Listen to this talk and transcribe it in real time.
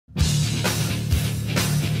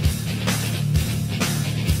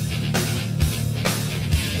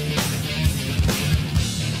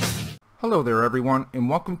Hello there everyone, and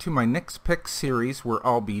welcome to my next pick series where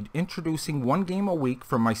I'll be introducing one game a week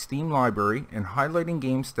from my Steam library and highlighting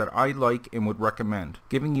games that I like and would recommend,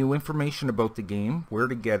 giving you information about the game, where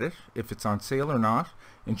to get it, if it's on sale or not,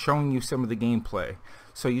 and showing you some of the gameplay.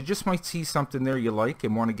 So you just might see something there you like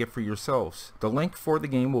and want to get for yourselves. The link for the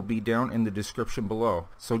game will be down in the description below.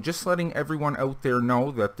 So just letting everyone out there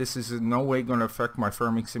know that this is in no way going to affect my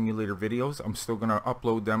Farming Simulator videos. I'm still going to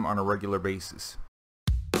upload them on a regular basis.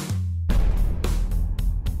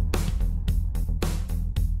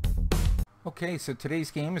 Okay, so today's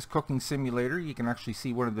game is Cooking Simulator. You can actually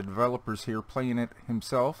see one of the developers here playing it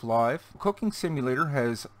himself live. Cooking Simulator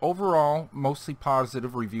has overall mostly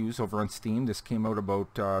positive reviews over on Steam. This came out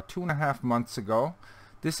about 2.5 months ago.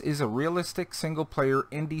 This is a realistic single-player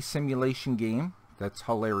indie simulation game that's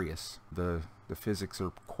hilarious. The physics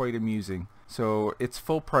are quite amusing. So it's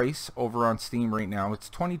full price over on Steam right now. It's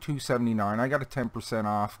 $22.79. I got a 10%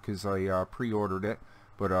 off because I pre-ordered it.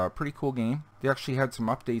 But pretty cool game. They actually had some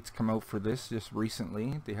updates come out for this just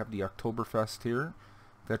recently. They have the Oktoberfest here.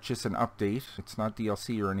 That's just an update. It's not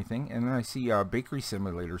DLC or anything. And then I see bakery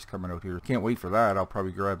simulators coming out here. Can't wait for that. I'll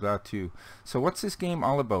probably grab that too. So what's this game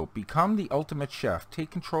all about? Become the ultimate chef.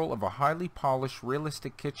 Take control of a highly polished,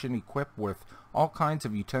 realistic kitchen equipped with all kinds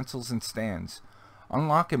of utensils and stands.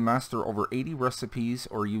 Unlock and master over 80 recipes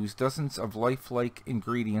or use dozens of lifelike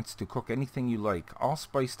ingredients to cook anything you like, all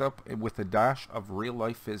spiced up with a dash of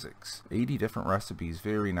real-life physics. 80 different recipes,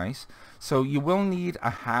 very nice. So you will need a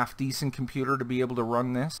half-decent computer to be able to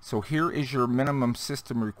run this. So here is your minimum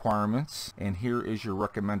system requirements, and here is your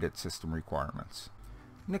recommended system requirements.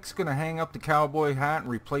 Nick's going to hang up the cowboy hat and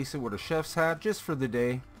replace it with a chef's hat just for the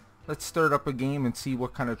day. Let's start up a game and see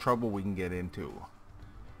what kind of trouble we can get into.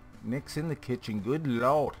 Nick's in the kitchen, good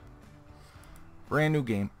lord. Brand new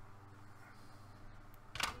game.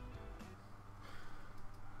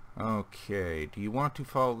 Okay, do you want to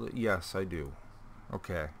follow yes, I do.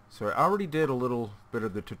 Okay, so I already did a little bit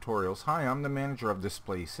of the tutorials. Hi, I'm the manager of this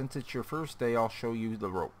place. Since it's your first day, I'll show you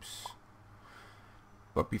the ropes.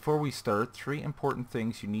 But before we start, 3 important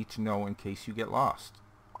things you need to know in case you get lost.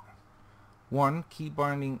 1, key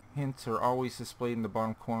binding hints are always displayed in the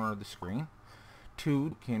bottom corner of the screen. 2,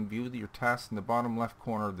 you can view your tasks in the bottom left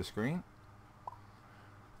corner of the screen.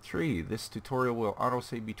 3, this tutorial will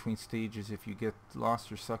autosave between stages. If you get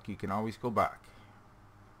lost or stuck, you can always go back.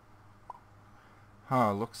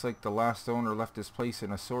 Looks like the last owner left this place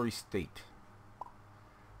in a sorry state.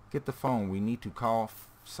 Get the phone, we need to call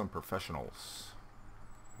some professionals.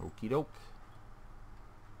 Okie doke.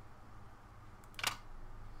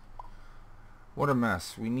 What a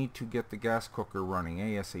mess. We need to get the gas cooker running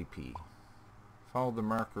ASAP. Follow the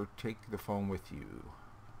marker, take the phone with you.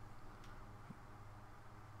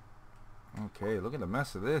 Okay, look at the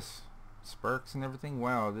mess of this. Sparks and everything.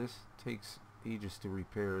 Wow, this takes ages to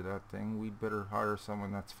repair that thing. We'd better hire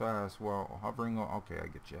someone that's fast while hovering. Okay, I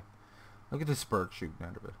get you. Look at the spark shooting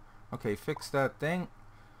out of it. Okay, fix that thing.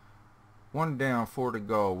 1 down, 4 to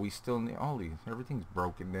go. We still need... Holy, everything's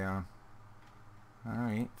broken down.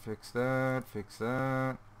 Alright, fix that, fix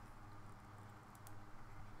that.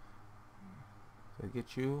 Did I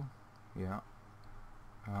get you? Yeah.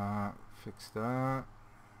 Fix that.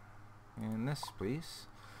 And this, please.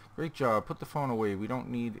 Great job. Put the phone away. We don't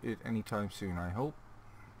need it anytime soon, I hope.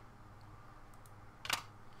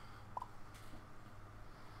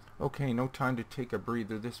 Okay, no time to take a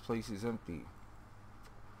breather. This place is empty.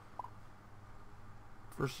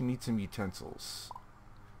 First you need some utensils.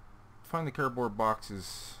 Find the cardboard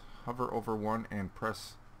boxes. Hover over one and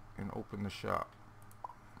press and open the shop.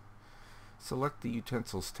 Select the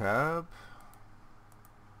Utensils tab.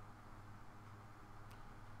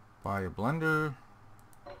 Buy a blender.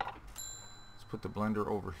 Let's put the blender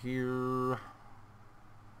over here.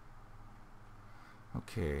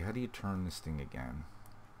 Okay, how do you turn this thing again?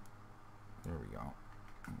 There we go.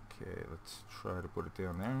 Okay, let's try to put it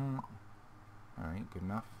down there. Alright, good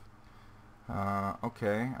enough.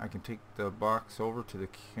 Okay, I can take the box over to the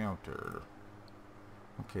counter.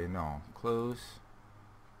 Okay, no. Close.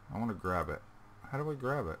 I want to grab it. How do I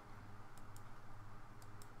grab it?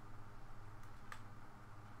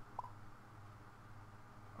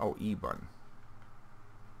 Oh, E button.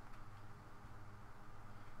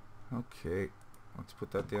 Okay, let's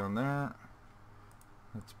put that down there.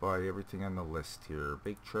 Let's buy everything on the list here.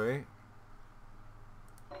 Bake tray.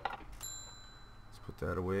 Let's put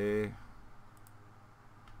that away.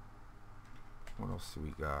 What else do we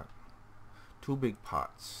got? 2 big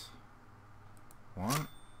pots. 1.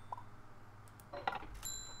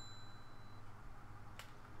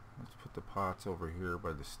 Let's put the pots over here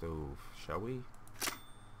by the stove, shall we?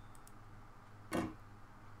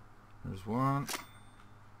 There's one.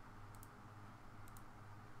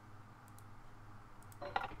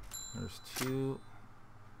 There's two.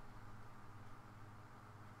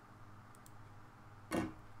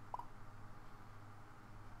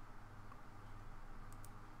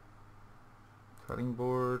 Cutting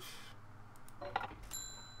board.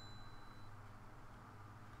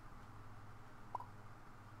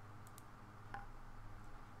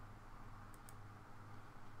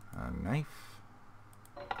 A knife.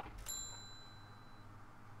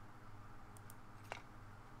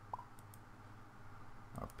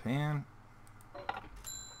 A pan.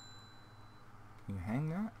 Can you hang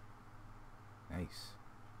that? Nice.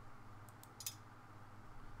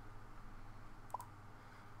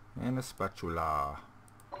 And a spatula.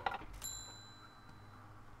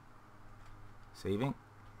 Saving.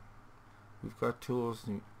 We've got tools,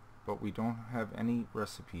 but we don't have any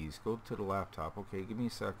recipes. Go to the laptop. Okay, give me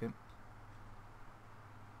a second.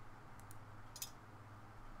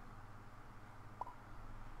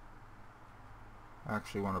 I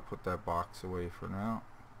actually want to put that box away for now.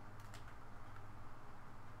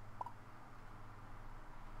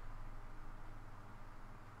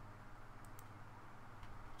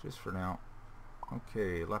 Just for now.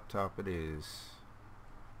 Okay, laptop it is.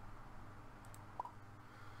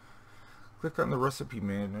 Click on the recipe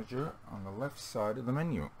manager on the left side of the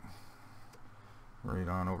menu. Right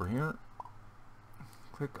on over here.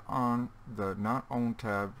 Click on the not owned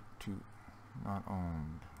tab to not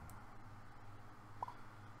owned.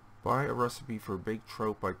 Buy a recipe for baked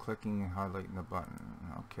trout by clicking and highlighting the button.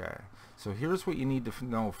 Okay, so here's what you need to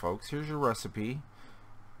know, folks. Here's your recipe.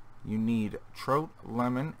 You need trout,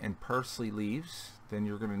 lemon, and parsley leaves. Then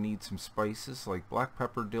you're going to need some spices like black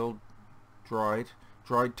pepper, dill, dried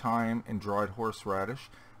thyme, and dried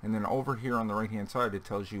horseradish. And then over here on the right hand side it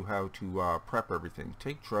tells you how to prep everything.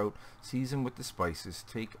 Take trout, season with the spices,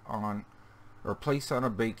 place on a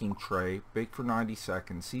baking tray, bake for 90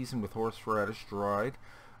 seconds, season with horseradish dried,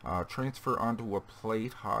 transfer onto a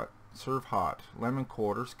plate, serve hot. Lemon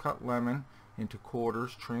quarters, cut lemon into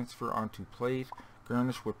quarters, transfer onto plate,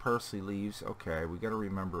 garnish with parsley leaves. Okay, we got to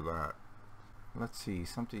remember that. Let's see,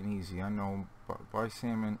 something easy. I know, buy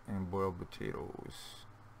salmon and boiled potatoes.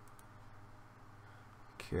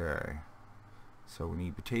 Okay, so we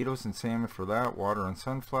need potatoes and salmon for that, water and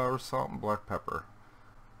sunflower, salt and black pepper.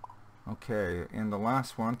 Okay, and the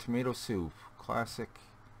last one, tomato soup. Classic,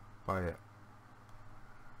 buy it.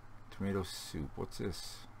 Tomato soup, what's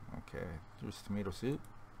this? Okay, there's tomato soup.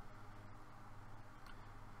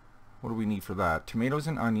 What do we need for that? Tomatoes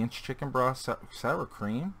and onions, chicken broth, sour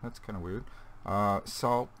cream, that's kind of weird,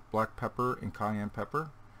 salt, black pepper, and cayenne pepper.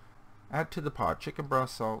 Add to the pot, chicken broth,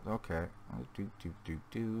 salt, okay,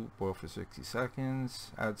 boil for 60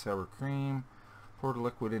 seconds, add sour cream, pour the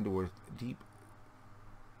liquid into a deep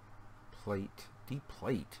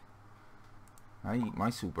plate. I eat my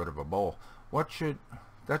soup out of a bowl. That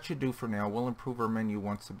should do for now. We'll improve our menu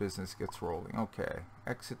once the business gets rolling. Okay,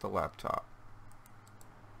 exit the laptop.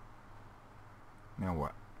 Now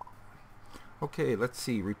what? Okay, let's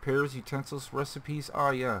see. Repairs, utensils, recipes.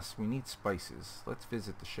 Ah, yes, we need spices. Let's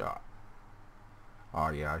visit the shop.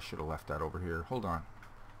 Oh, yeah, I should have left that over here. Hold on.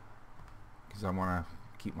 Because I want to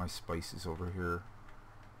keep my spices over here.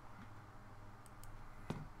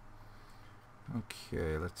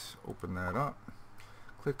 Okay, let's open that up.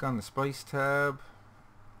 Click on the spice tab.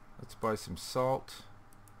 Let's buy some salt.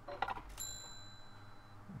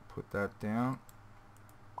 Put that down.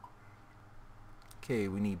 Okay,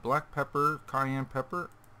 we need black pepper, cayenne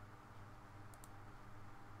pepper.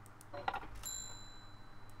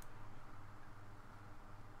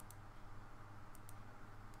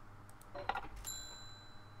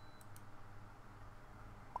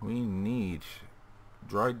 We need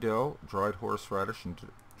dried dill, dried horseradish, and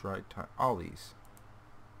dried thyme. All these,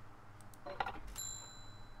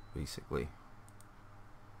 basically.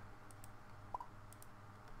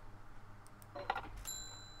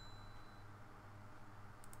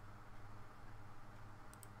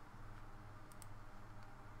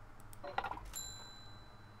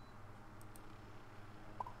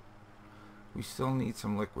 We still need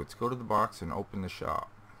some liquids. Go to the box and open the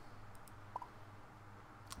shop.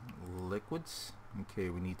 Liquids. Okay,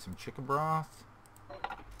 we need some chicken broth.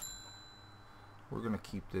 We're going to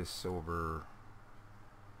keep this over.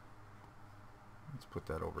 Let's put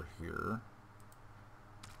that over here.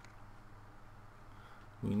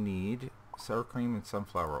 We need sour cream and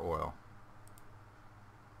sunflower oil.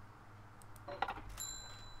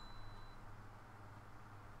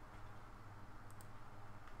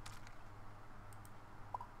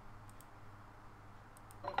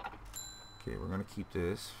 Okay, we're going to keep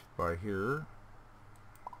this by here.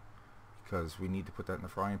 because we need to put that in the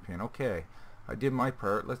frying pan. Okay, I did my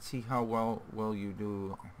part. Let's see how well you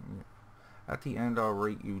do. At the end, I'll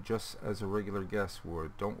rate you just as a regular guest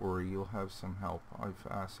would. Don't worry, you'll have some help. I've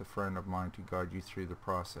asked a friend of mine to guide you through the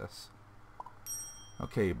process.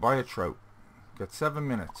 Okay, buy a trout. Got 7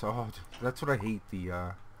 minutes. Oh, that's what I hate.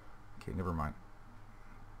 Okay, never mind.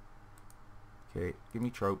 Okay, give me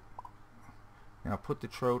trout. Now put the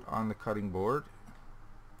trout on the cutting board.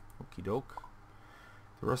 Okie doke.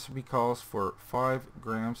 The recipe calls for 5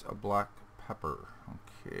 grams of black pepper.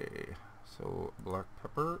 Okay, so black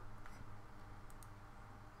pepper.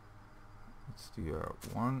 Let's do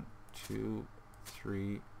 1, 2,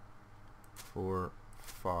 3, 4,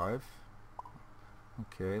 5.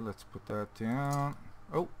 Okay, let's put that down.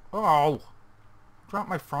 Oh! Dropped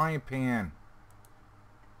my frying pan.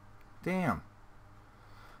 Damn.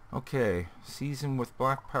 Okay, season with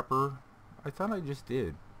black pepper. I thought I just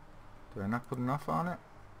did. Did I not put enough on it?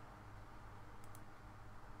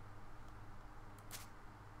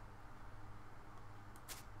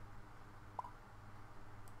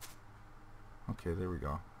 Okay, there we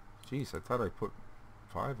go. Jeez, I thought I put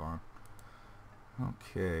 5 on.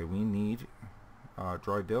 Okay, we need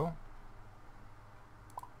dry dill.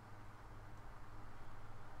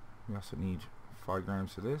 We also need 5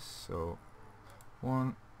 grams of this. So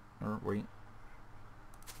 1,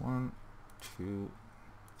 2,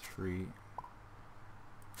 3,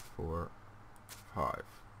 4, 5.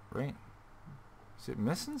 Right? Is it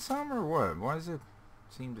missing some or what? Why does it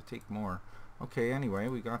seem to take more? Okay, anyway,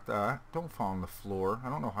 we got that. Don't fall on the floor.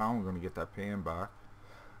 I don't know how I'm going to get that pan back.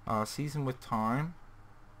 Season with thyme.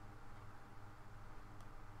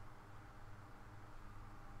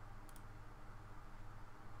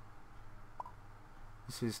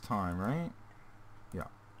 This is thyme, right? Yeah.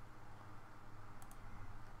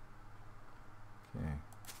 Okay.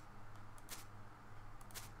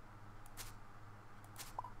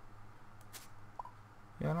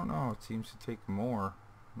 Yeah, I don't know. It seems to take more.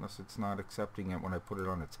 Unless it's not accepting it when I put it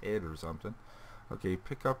on its head or something. Okay,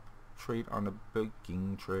 pick up tray on the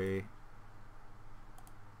baking tray.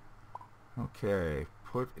 Okay,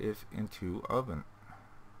 put it into oven.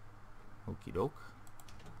 Okie doke.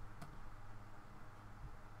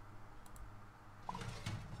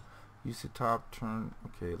 Use the top, turn.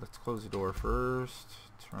 Okay, let's close the door first.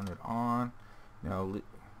 Turn it on. Now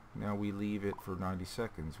we leave it for 90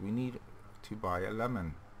 seconds. We need to buy a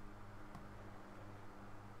lemon.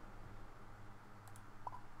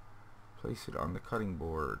 Place it on the cutting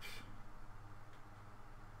board.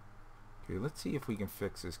 Okay, let's see if we can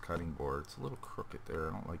fix this cutting board. It's a little crooked there.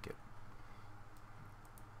 I don't like it.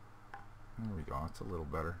 There we go. It's a little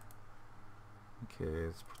better. Okay,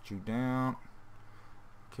 let's put you down.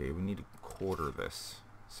 Okay, we need to quarter this.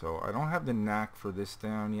 So I don't have the knack for this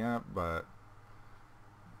down yet, but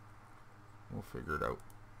we'll figure it out.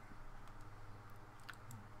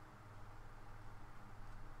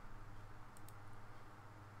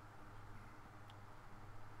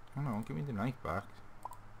 Oh no, give me the knife back.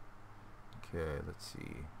 Okay, let's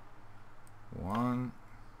see. 1,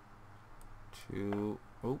 2,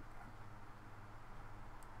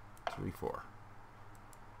 3, 4.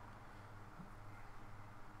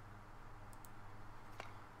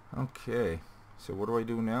 Okay, so what do I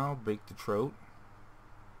do now? Bake the trout.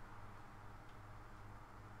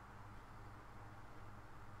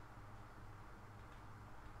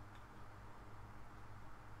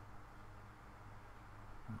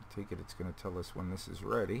 I take it it's going to tell us when this is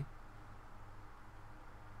ready.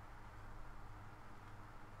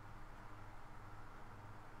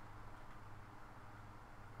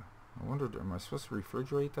 I wondered, am I supposed to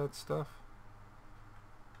refrigerate that stuff?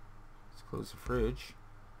 Let's close the fridge.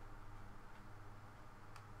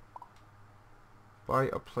 Buy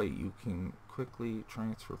a plate. You can quickly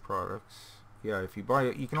transfer products. Yeah, if you buy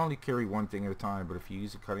it, you can only carry one thing at a time, but if you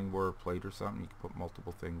use a cutting board or plate or something, you can put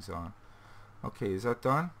multiple things on. Okay, is that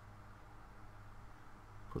done?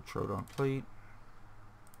 Put trout on plate.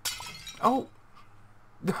 Oh!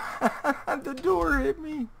 The door hit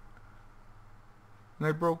me! And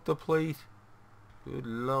I broke the plate. Good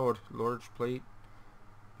lord. Large plate.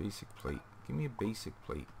 Basic plate. Give me a basic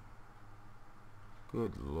plate.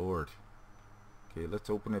 Good lord. Okay, let's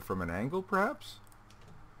open it from an angle, perhaps?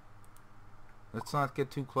 Let's not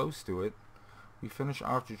get too close to it. We finish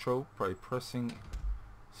artichoke by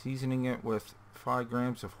seasoning it with 5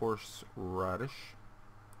 grams of horseradish.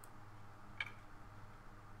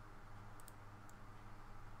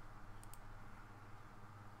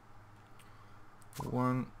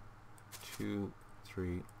 One, 2,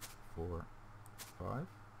 3, 4, 5,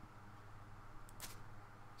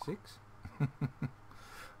 6.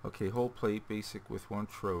 Okay, whole plate, basic with 1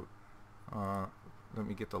 trout. Let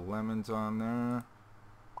me get the lemons on there.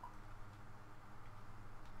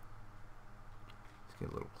 Let's get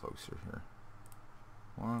a little closer here.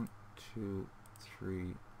 1, 2,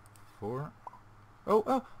 3, 4. Oh,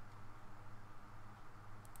 oh!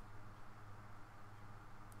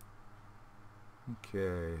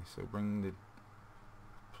 Okay, so bring the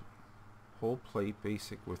whole plate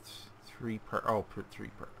basic with 3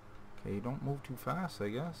 Okay, don't move too fast, I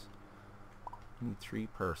guess. Need 3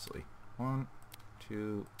 parsley. 1,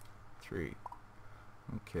 2, 3.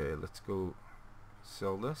 Okay, let's go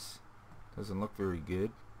sell this. Doesn't look very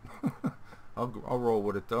good. I'll roll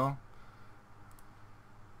with it though.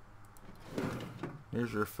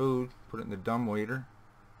 Here's your food. Put it in the dumbwaiter.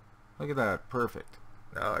 Look at that. Perfect.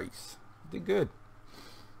 Nice. Did good.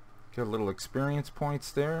 Got a little experience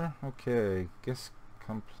points there. Okay. Guess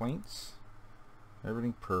complaints.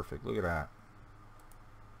 Everything perfect. Look at that.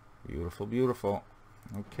 Beautiful, beautiful.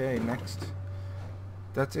 Okay, next.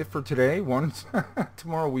 That's it for today.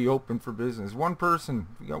 Tomorrow we open for business. One person.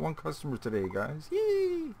 We got 1 customer today, guys.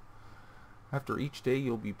 Yay! After each day,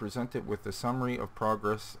 you'll be presented with a summary of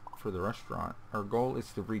progress for the restaurant. Our goal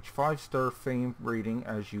is to reach 5-star fame rating.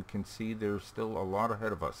 As you can see, there's still a lot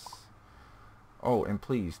ahead of us. Oh, and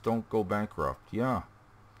please don't go bankrupt. Yeah.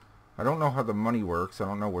 I don't know how the money works. I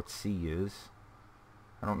don't know what C is.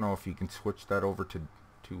 I don't know if you can switch that over to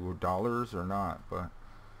dollars or not, but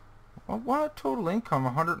well, what total income?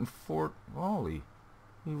 104. Holy,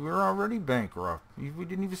 we're already bankrupt. We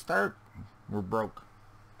didn't even start. We're broke.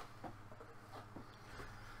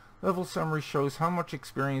 Level summary shows how much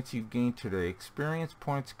experience you've gained today. Experience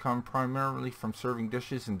points come primarily from serving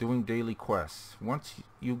dishes and doing daily quests. Once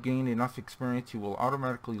you gain enough experience, you will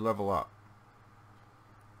automatically level up.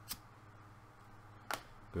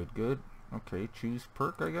 Good, good. Okay, choose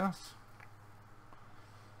perk, I guess.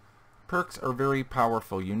 Perks are very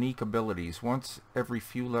powerful, unique abilities. Once every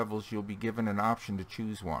few levels, you'll be given an option to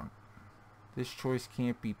choose one. This choice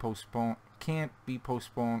can't be postponed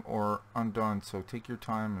or undone, so take your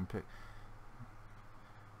time and pick.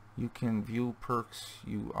 You can view perks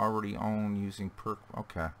you already own using perk.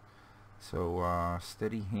 Okay, so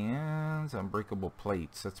steady hands, unbreakable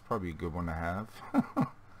plates. That's probably a good one to have.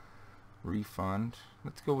 Refund.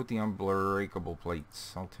 Let's go with the unbreakable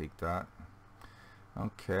plates. I'll take that.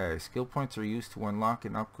 Okay, skill points are used to unlock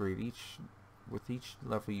and upgrade. With each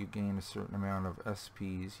level you gain a certain amount of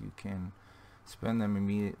SPs. You can spend them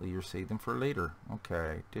immediately or save them for later.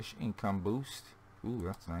 Okay, dish income boost. Ooh,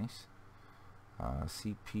 that's nice.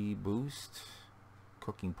 CP boost.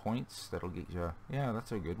 Cooking points. That'll get you. Yeah,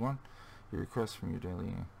 that's a good one. Your request from your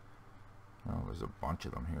daily. Oh, there's a bunch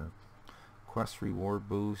of them here. Quest reward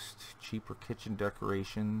boost. Cheaper kitchen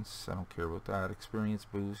decorations. I don't care about that. Experience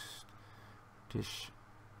boost. Dish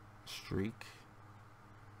streak.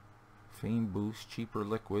 Fame boost. Cheaper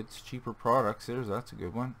liquids. Cheaper products. That's a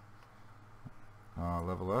good one.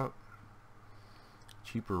 Level up.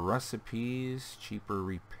 Cheaper recipes. Cheaper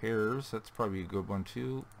repairs. That's probably a good one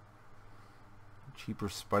too. Cheaper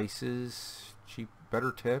spices.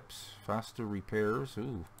 Better tips. Faster repairs.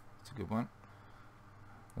 Ooh, that's a good one.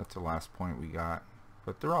 That's the last point we got.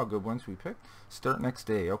 But they're all good ones we picked. Start next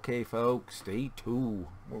day. Okay, folks. Day 2.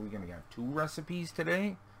 What are we going to get? 2 recipes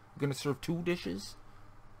today? We're going to serve 2 dishes?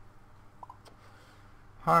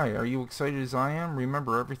 Hi, are you excited as I am?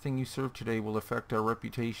 Remember, everything you serve today will affect our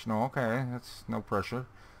reputation. Okay, that's no pressure.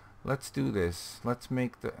 Let's do this. Let's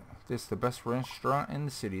make this the best restaurant in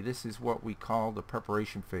the city. This is what we call the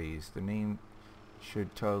preparation phase. The name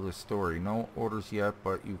should tell the story. No orders yet,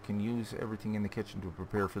 but you can use everything in the kitchen to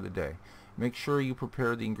prepare for the day. Make sure you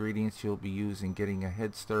prepare the ingredients you'll be using. Getting a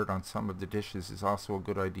head start on some of the dishes is also a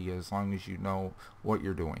good idea as long as you know what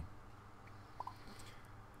you're doing.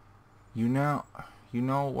 You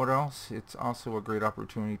know what else? It's also a great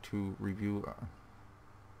opportunity to review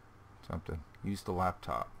something. Use the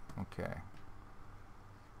laptop. Okay.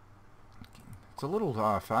 It's a little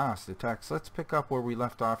fast, the text. Let's pick up where we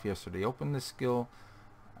left off yesterday. Open the skill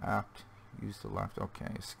app. Use the laptop.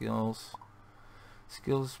 Okay. Skills.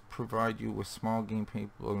 Skills provide you with small gameplay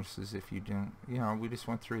bonuses if you didn't. Yeah, we just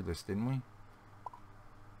went through this, didn't we?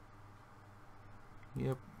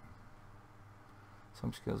 Yep.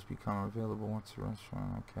 Some skills become available once the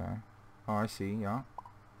restaurant. Okay. Oh, I see. Yeah.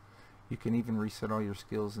 You can even reset all your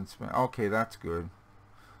skills and spend. Okay, that's good.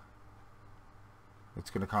 It's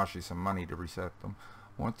going to cost you some money to reset them.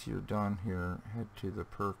 Once you're done here, head to the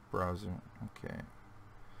perk browser. Okay.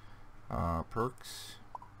 Perks.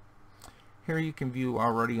 Here you can view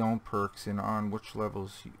already owned perks and on which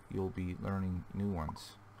levels you'll be learning new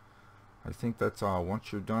ones. I think that's all.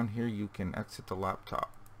 Once you're done here, you can exit the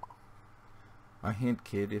laptop. A hint,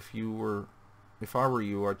 kid, if I were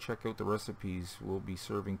you, I'd check out the recipes we'll be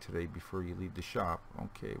serving today before you leave the shop.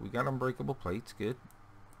 Okay, we got unbreakable plates, good.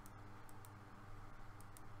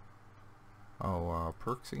 Oh,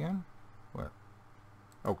 perks again? What?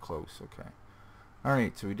 Oh, close, okay.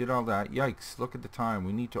 Alright, so we did all that. Yikes, look at the time.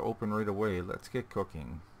 We need to open right away. Let's get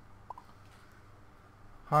cooking.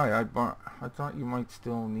 Hi, I thought you might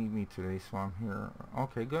still need me today, so I'm here.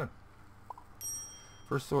 Okay, good.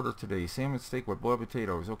 First order today, salmon steak with boiled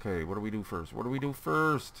potatoes. Okay, what do we do first? What do we do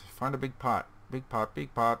first? Find a big pot. Big pot,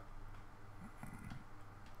 big pot.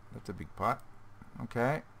 That's a big pot.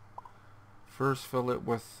 Okay. First fill it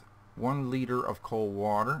with 1 liter of cold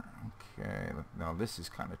water. Okay, now this is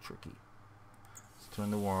kind of tricky. Let's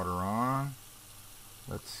turn the water on.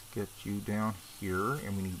 Let's get you down here,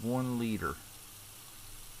 and we need 1 liter.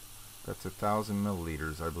 That's 1,000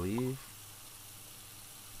 milliliters, I believe.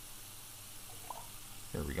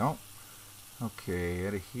 There we go. Okay,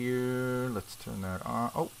 out of here. Let's turn that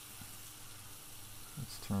on. Oh,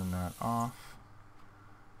 let's turn that off.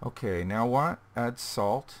 Okay, now what? Add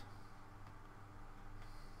salt.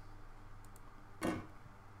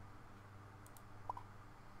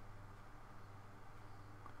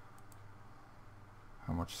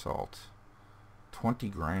 How much salt? 20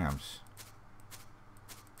 grams.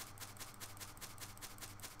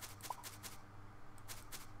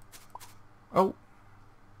 Oh.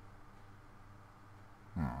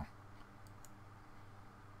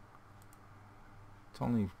 It's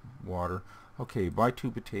only water. Okay, buy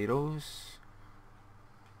 2 potatoes.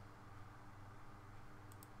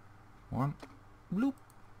 1. Bloop.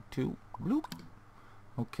 2. Bloop.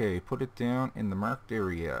 Okay, put it down in the marked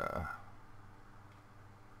area.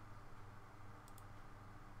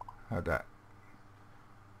 How'd that?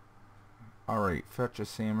 Alright, fetch a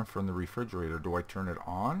salmon from the refrigerator. Do I turn it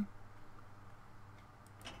on?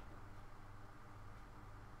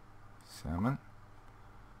 Salmon.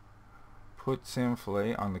 Put salmon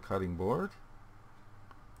fillet on the cutting board.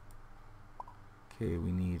 Okay,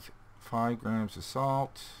 we need 5 grams of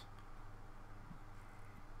salt.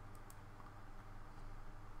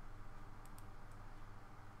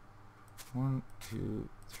 One, 2,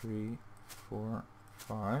 3, 4,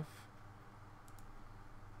 5.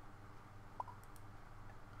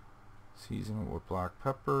 Season it with black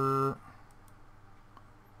pepper.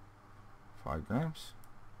 5 grams.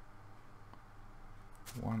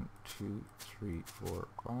 1, 2, 3, 4,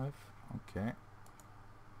 5. Okay.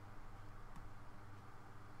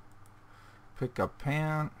 Pick up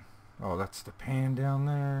pan. Oh, that's the pan down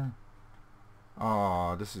there.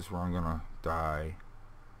 Oh, this is where I'm gonna die.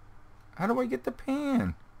 How do I get the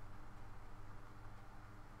pan?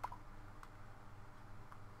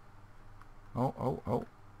 Oh, oh, oh.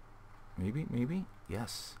 Maybe, maybe.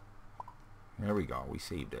 Yes. There we go. We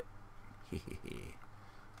saved it.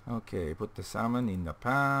 Okay, put the salmon in the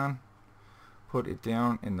pan. Put it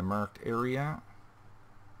down in the marked area.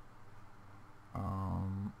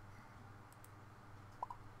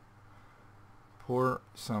 Pour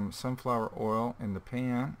some sunflower oil in the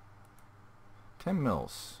pan. 10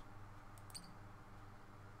 mils.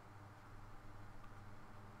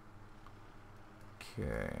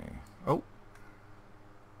 Okay. Oh.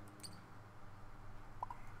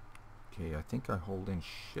 Okay, I think I hold in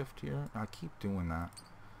shift here. I keep doing that.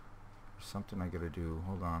 There's something I gotta do.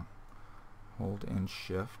 Hold on. Hold in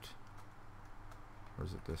shift. Or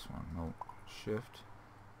is it this one? No. Shift.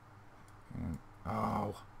 And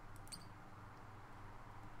oh.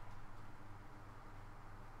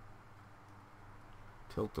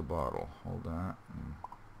 Tilt the bottle. Hold that.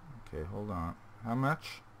 Okay, hold on. How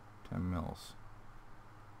much? 10 mils.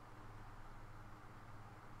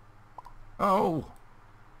 Oh!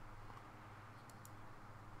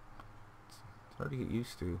 It's hard to get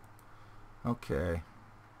used to. Okay.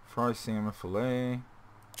 Fry salmon fillet. Is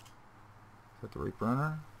that the right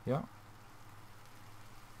burner? Yeah.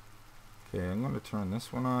 Okay, I'm going to turn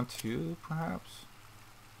this one on too, perhaps.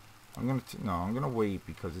 I'm going to wait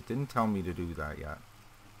because it didn't tell me to do that yet.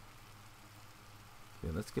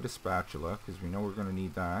 Okay, let's get a spatula because we know we're going to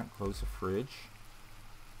need that. Close the fridge.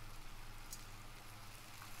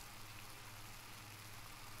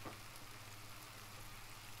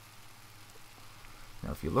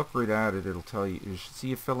 Now if you look right at it, it'll tell you, you should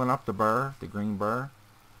see it filling up the bar, the green bar.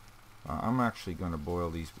 I'm actually going to boil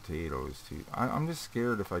these potatoes too. I'm just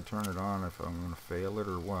scared if I turn it on if I'm going to fail it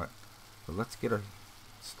or what. But let's get a,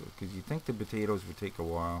 because you think the potatoes would take a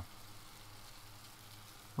while.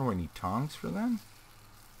 Oh, I need tongs for them?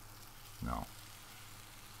 No.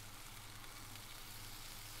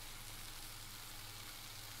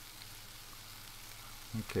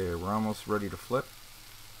 Okay, we're almost ready to flip.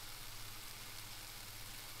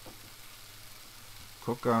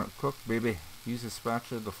 Cook, baby. Use a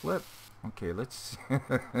spatula to flip. Okay, let's.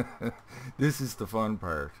 This is the fun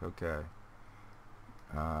part. Okay.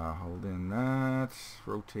 Hold in that.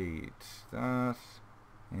 Rotate that.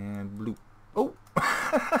 And bloop. Oh!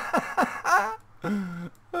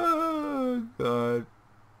 Oh, God.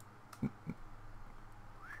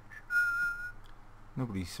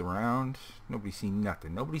 Nobody's around. Nobody seen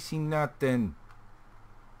nothing. Nobody seen nothing.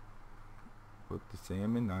 Put the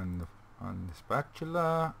salmon on the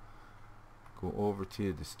spatula. Go over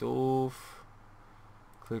to the stove.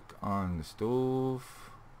 Click on the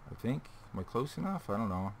stove. I think. Am I close enough? I don't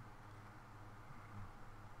know.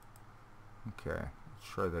 Okay. Let's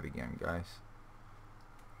try that again, guys.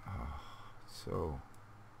 So.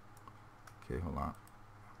 Okay, hold on.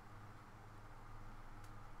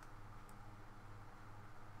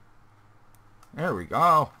 There we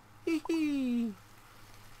go. Hee hee.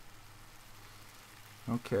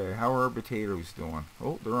 Okay, how are our potatoes doing?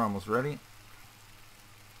 Oh, they're almost ready.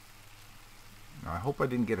 I hope I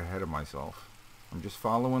didn't get ahead of myself. I'm just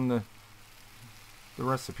following the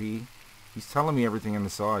recipe. He's telling me everything on the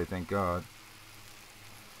side, thank God.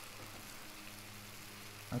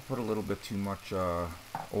 I put a little bit too much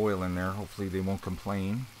oil in there. Hopefully they won't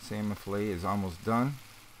complain. Salmon fillet is almost done.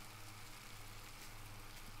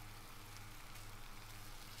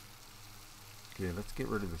 Okay, let's get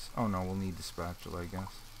rid of this. Oh no, we'll need the spatula, I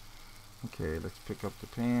guess. Okay, let's pick up the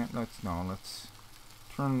pan. Let's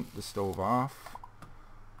turn the stove off.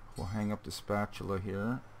 We'll hang up the spatula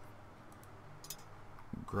here.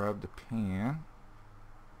 Grab the pan.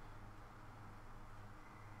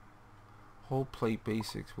 Whole plate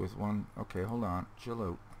basics with one. Okay, hold on. Chill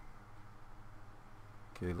out.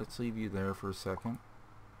 Okay, let's leave you there for a second.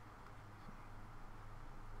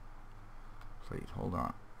 Plate, hold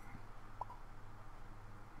on.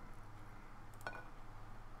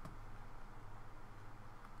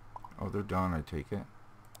 Oh, they're done, I take it.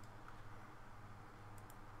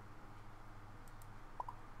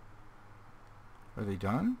 Are they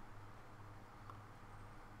done?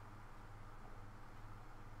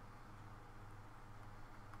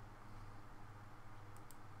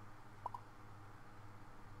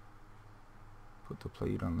 Put the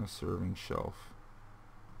plate on the serving shelf.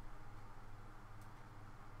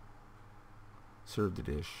 Serve the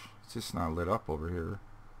dish. It's just not lit up over here.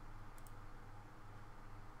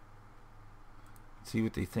 See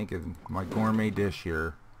what they think of my gourmet dish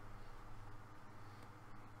here.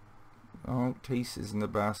 Oh, taste isn't the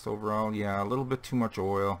best overall. Yeah, a little bit too much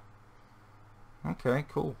oil. Okay,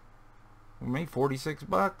 cool. We made 46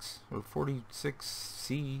 bucks or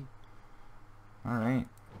 46C. All right,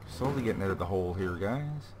 slowly getting out of the hole here,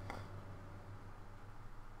 guys.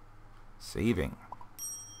 Saving.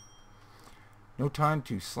 No time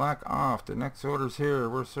to slack off. The next order's here.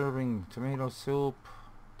 We're serving tomato soup.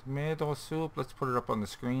 Tomato soup. Let's put it up on the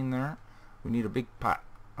screen there. We need a big pot.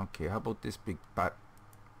 Okay, how about this big pot?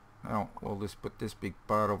 Now we'll just put this big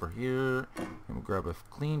pot over here, and we'll grab a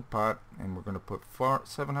clean pot, and we're going to put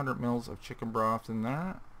 700 mils of chicken broth in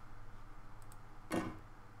there.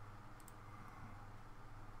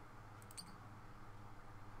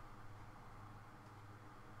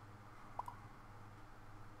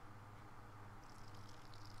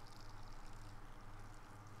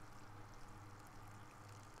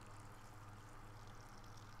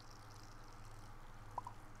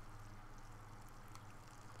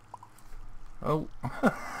 Oh.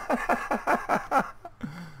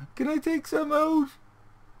 Can I take some out?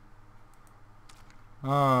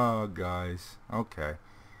 Oh, guys. Okay.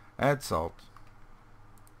 Add salt.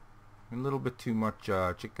 A little bit too much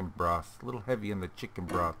chicken broth. A little heavy on the chicken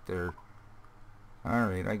broth there.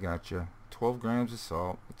 Alright, I got you. 12 grams of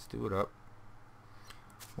salt. Let's do it up.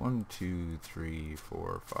 1, 2, 3,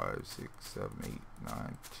 4, 5, 6, 7, 8,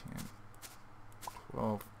 9, 10,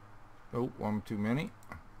 12. Oh, one too many.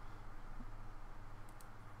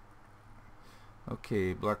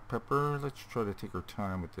 Okay, black pepper. Let's try to take our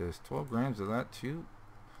time with this. 12 grams of that too.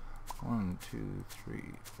 1, 2, 3,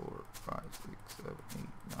 4, 5, 6, 7, 8, 9,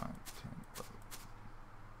 10, 11.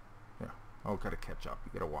 Yeah. Oh, gotta catch up.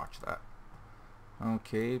 You gotta watch that.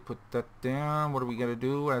 Okay, put that down. What are we gonna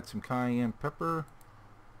do? Add some cayenne pepper.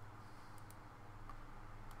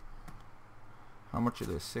 How much of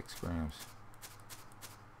this? 6 grams.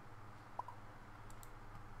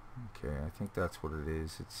 Okay, I think that's what it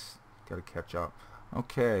is. It's gotta catch up.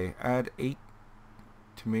 Okay, add 8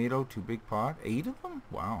 tomato to big pot. 8 of them?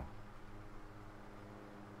 Wow.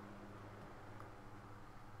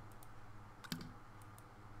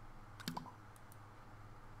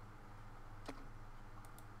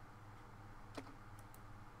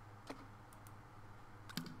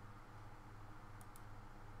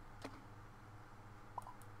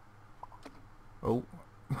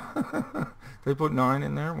 They put 9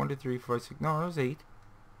 in there. 1, 2, 3, 4, 5, 6. No, that was 8.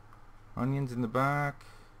 Onions in the back.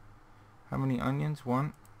 How many onions?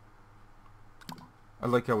 1. I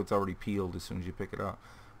like how it's already peeled as soon as you pick it up.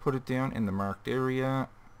 Put it down in the marked area.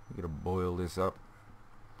 We're going to boil this up.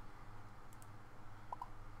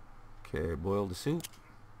 Okay, boil the soup.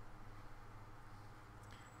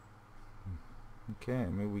 Okay,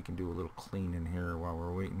 maybe we can do a little cleaning here while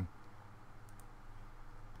we're waiting.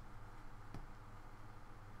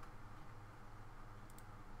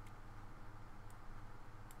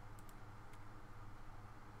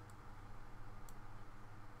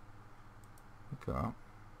 Look up.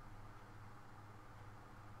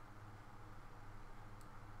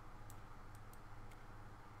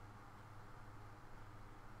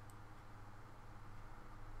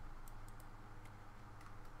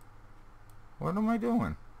 What am I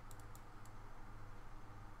doing?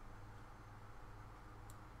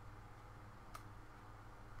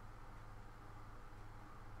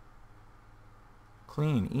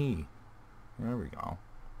 Clean E. There we go.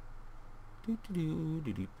 You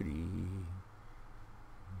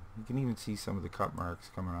can even see some of the cut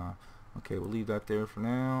marks coming off. Okay, we'll leave that there for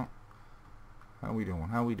now. How we doing?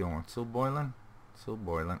 How we doing? Still boiling? Still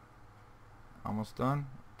boiling. Almost done?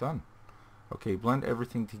 Done. Okay, blend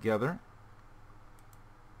everything together.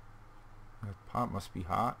 That pot must be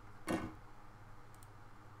hot.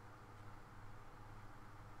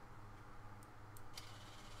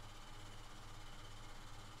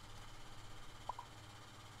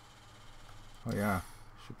 Oh yeah,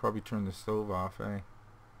 should probably turn the stove off, eh?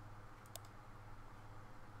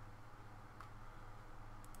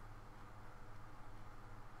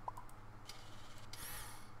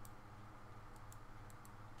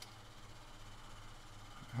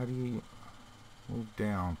 How do you move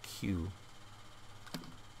down? Q.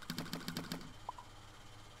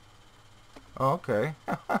 Oh, okay.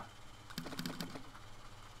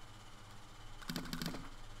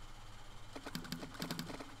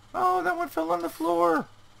 Oh, that one fell on the floor.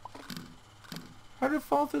 How did it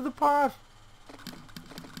fall through the pot?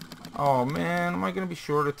 Oh man, am I gonna be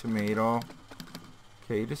short a tomato?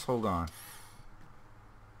 Okay, just hold on.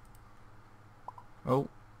 Oh.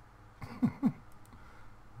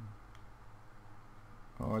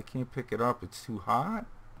 Oh, I can't pick it up. It's too hot.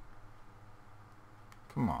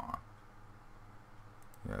 Come on.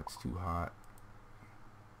 Yeah, it's too hot.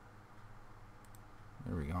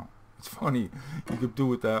 There we go. It's funny. You could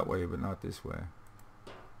do it that way, but not this way.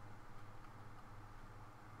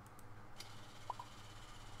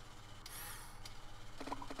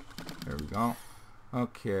 There we go.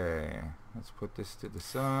 Okay. Let's put this to the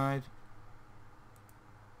side.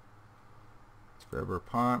 Let's grab our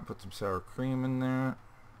pot. Put some sour cream in there.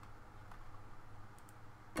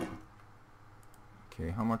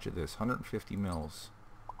 Okay, how much of this? 150 mils.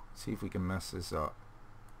 Let's see if we can mess this up.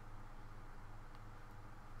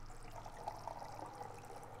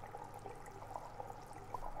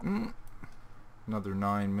 Another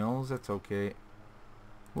 9 mils. That's okay.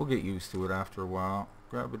 We'll get used to it after a while.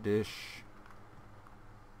 Grab a dish.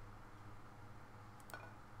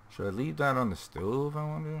 Should I leave that on the stove, I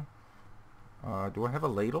wonder? Do I have a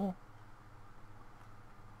ladle?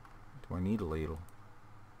 Do I need a ladle?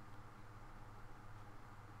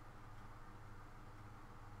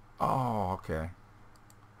 Oh, okay.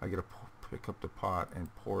 I gotta pick up the pot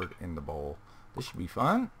and pour it in the bowl. This should be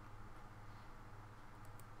fun.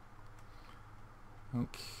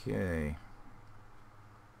 Okay.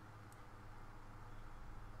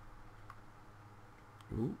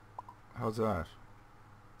 Ooh, how's that?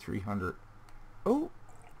 300. Oh.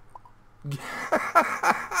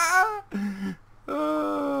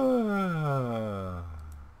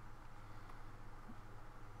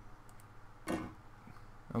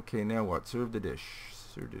 Okay, now what? Serve the dish.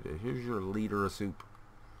 Serve the dish. Here's your liter of soup.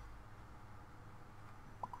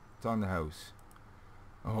 It's on the house.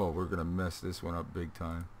 Oh, we're gonna mess this one up big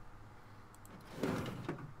time.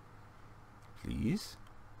 Please.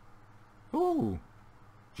 Ooh.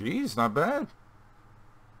 Geez, not bad.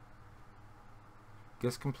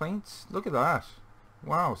 Guest complaints? Look at that.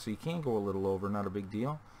 Wow, so you can go a little over, not a big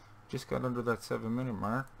deal. Just got under that 7-minute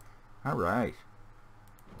mark. Alright.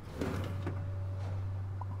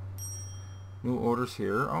 New orders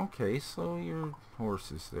here. Okay, so your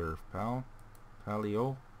horses there, pal.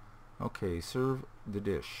 Palio. Okay, serve the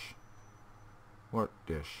dish. What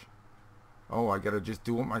dish? Oh, I gotta just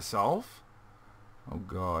do it myself? Oh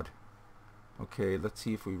God. Okay, let's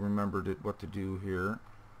see if we remembered what to do here.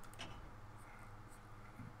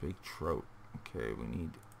 Big trout. Okay, we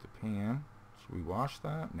need the pan. Should we wash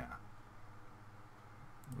that? Nah.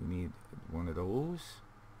 We need one of those.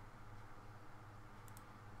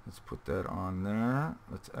 Let's put that on there.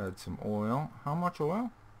 Let's add some oil. How much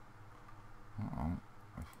oil? Uh-oh,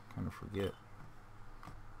 I kind of forget.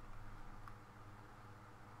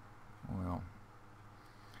 Oil.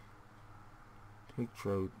 Take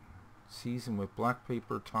trout, season with black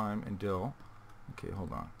pepper, thyme, and dill. Okay,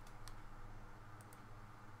 hold on.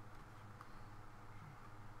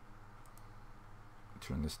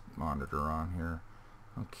 Turn this monitor on here.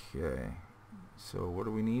 Okay, so what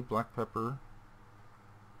do we need? Black pepper.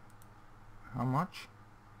 How much?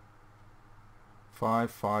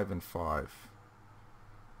 5, 5, and 5.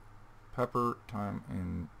 Pepper, thyme,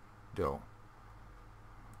 and dill.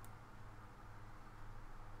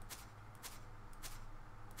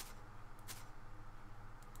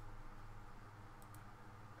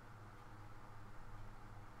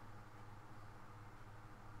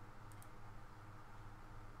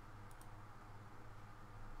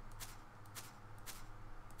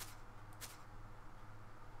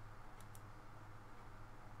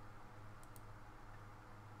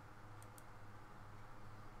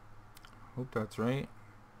 Hope that's right.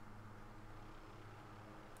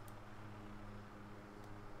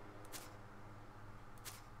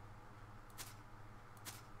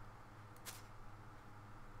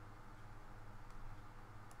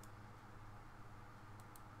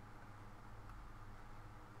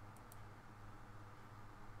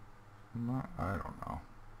 I don't know.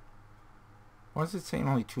 Why is it saying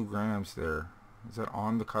only 2 grams there? Is that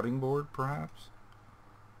on the cutting board, perhaps?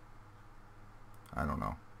 I don't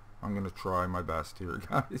know. I'm going to try my best here,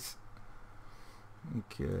 guys.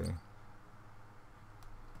 Okay.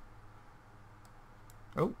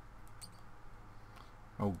 Oh.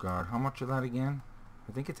 Oh, God. How much of that again?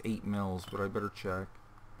 I think it's 8 mils, but I better check.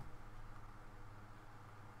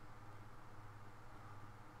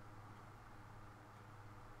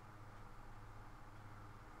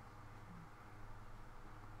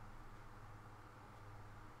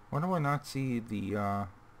 Why do I not see the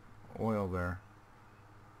oil there?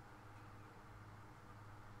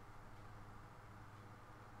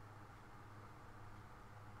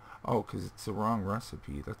 Oh, because it's the wrong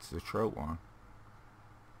recipe. That's the trout one.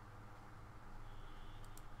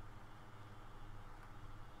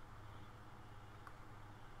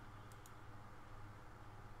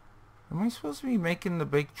 Am I supposed to be making the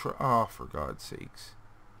baked trout? Oh, for God's sakes.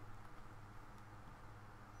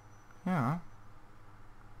 Yeah.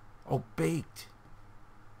 Oh, baked.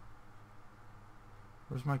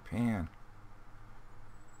 Where's my pan?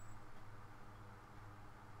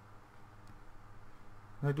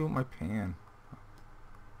 What did I do with my pan?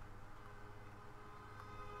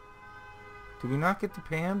 Did we not get the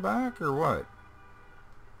pan back, or what?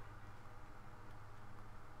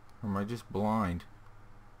 Or am I just blind?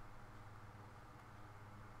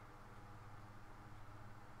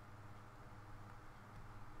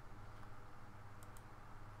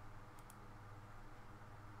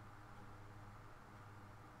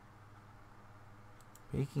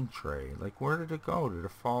 Baking tray. Like, where did it go? Did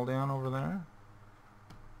it fall down over there?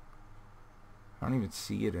 I don't even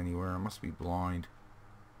see it anywhere. I must be blind.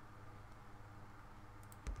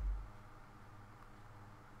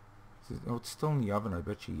 Oh, it's still in the oven. I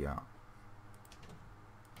bet you, yeah.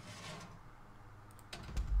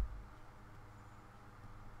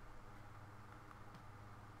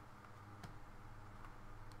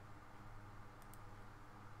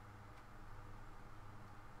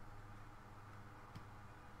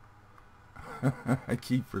 I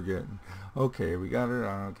keep forgetting. Okay, we got it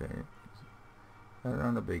on. Okay. Got it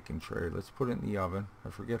on the baking tray. Let's put it in the oven.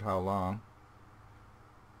 I forget how long.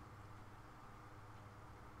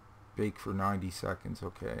 Bake for 90 seconds.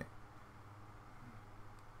 Okay.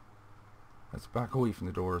 Let's back away from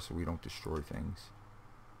the door so we don't destroy things.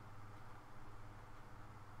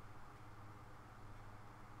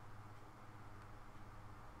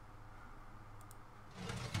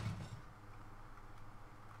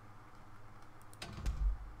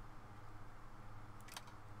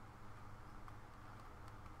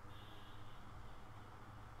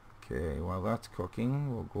 Okay, while that's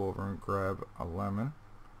cooking, we'll go over and grab a lemon.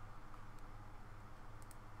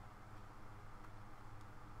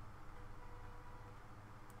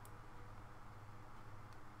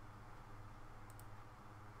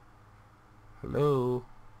 Hello?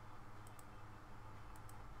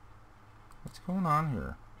 What's going on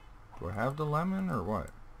here? Do I have the lemon or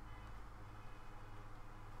what?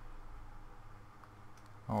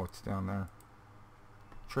 Oh, it's down there.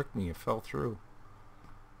 Tricked me, it fell through.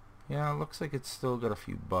 Yeah, it looks like it's still got a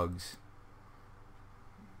few bugs.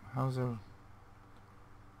 How's it?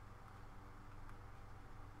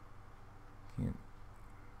 Can't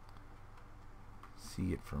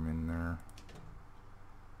see it from in there.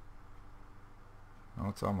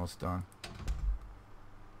 it's almost done.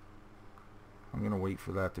 I'm gonna wait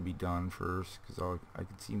for that to be done first, because I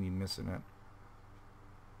can see me missing it.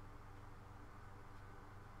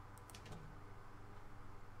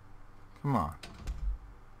 Come on.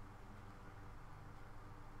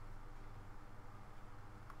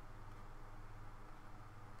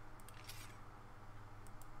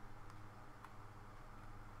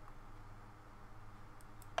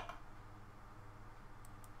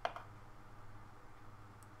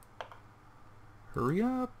 Hurry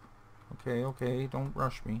up. Okay, okay, don't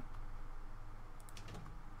rush me.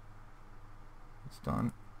 It's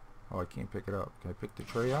done. Oh, I can't pick it up. Can I pick the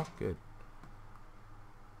tray up? Good.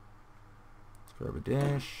 Let's grab a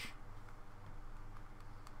dish.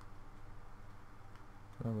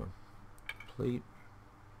 Grab a plate.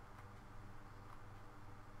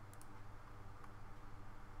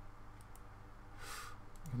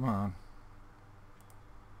 Come on.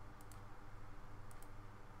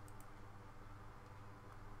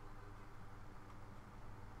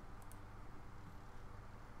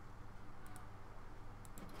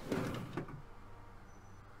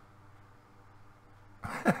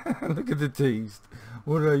 Look at the taste.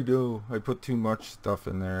 What did I do? I put too much stuff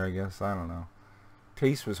in there, I guess. I don't know.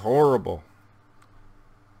 Taste was horrible.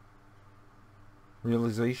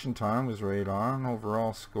 Realization time was right on.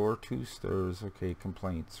 Overall score 2 stars. Okay,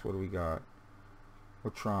 complaints. What do we got?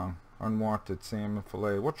 What's wrong? Unwanted salmon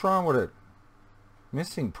fillet. What's wrong with it?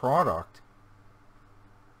 Missing product.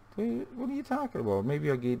 What are you talking about? Maybe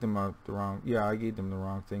I gave them the wrong. Yeah, I gave them the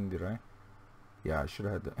wrong thing, did I? Yeah, I should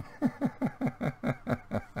have had that.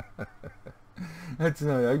 That's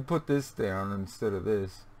nice. I put this down instead of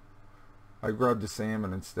this. I grabbed the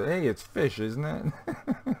salmon instead. Hey, it's fish, isn't it?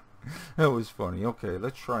 That was funny. Okay,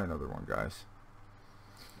 let's try another one, guys.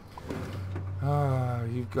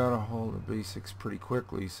 You've got a hold of basics pretty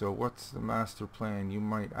quickly. So what's the master plan, you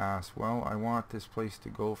might ask? Well, I want this place to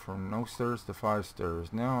go from no stars to 5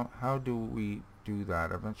 stars. Now, how do we do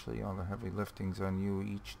that? Eventually, all the heavy lifting's on you.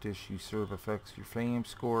 Each dish you serve affects your fame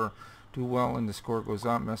score. Do well and the score goes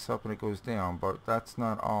up, mess up and it goes down. But that's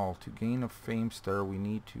not all. To gain a fame star, we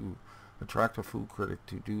need to attract a food critic.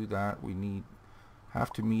 To do that, we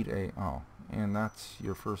have to meet a... Oh, and that's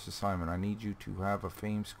your first assignment. I need you to have a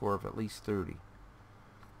fame score of at least 30.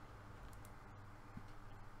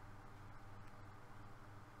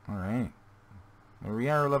 Alright. There we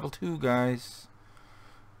are, level 2, guys.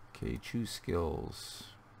 Okay, choose skills.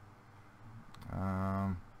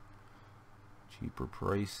 Cheaper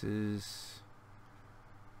prices.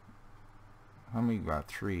 How many got?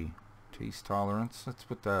 3. Taste tolerance. Let's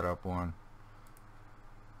put that up 1.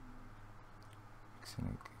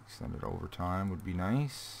 Extended overtime would be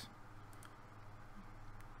nice.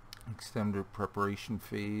 Extended preparation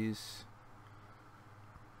phase.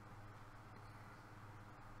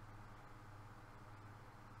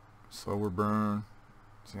 Slower burn.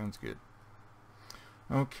 Sounds good.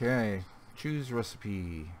 Okay, choose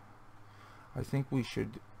recipe. I think we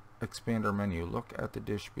should expand our menu. Look at the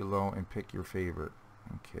dish below and pick your favorite.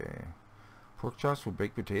 Okay. Pork chops with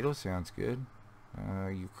baked potatoes sounds good.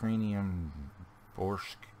 Ukrainian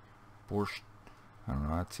borscht. I don't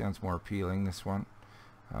know, that sounds more appealing, this one.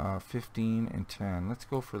 15 and 10. Let's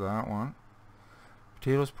go for that one.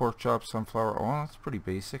 Potatoes, pork chops, sunflower oil. That's pretty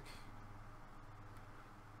basic.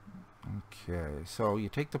 Okay, so you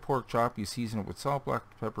take the pork chop, you season it with salt, black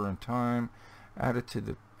pepper, and thyme. Add it to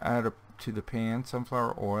the pan,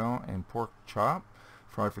 sunflower oil and pork chop.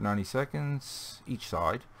 Fry for 90 seconds each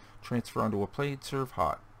side. Transfer onto a plate. Serve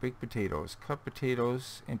hot. Baked potatoes. Cut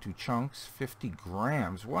potatoes into chunks. 50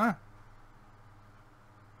 grams. What?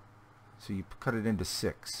 So you cut it into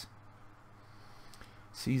 6.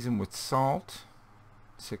 Season with salt.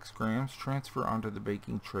 6 grams. Transfer onto the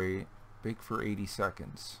baking tray. Bake for 80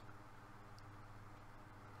 seconds.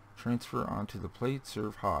 Transfer onto the plate.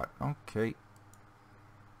 Serve hot. Okay.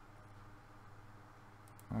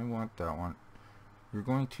 I want that one. You're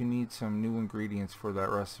going to need some new ingredients for that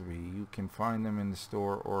recipe. You can find them in the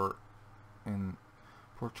store or in...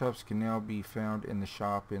 Pork chops can now be found in the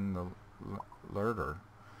shop in the larder.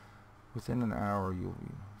 Within an hour you'll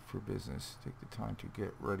be for business. Take the time to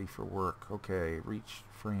get ready for work. Okay, reach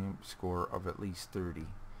frame score of at least 30.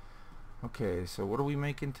 Okay, so what are we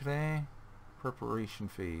making today? Preparation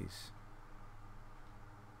phase.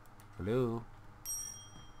 Hello?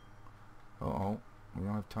 Uh-oh, we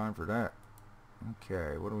don't have time for that.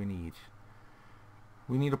 Okay, what do we need?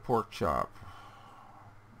 We need a pork chop.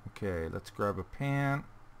 Okay, let's grab a pan.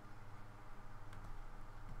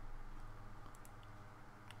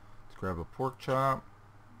 Let's grab a pork chop.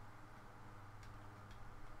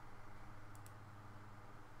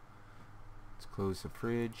 Let's close the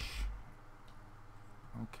fridge.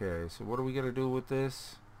 Okay, so what do we got to do with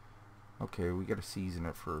this? Okay, we got to season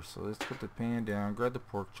it first. So let's put the pan down, grab the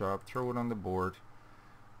pork chop, throw it on the board.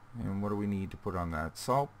 And what do we need to put on that?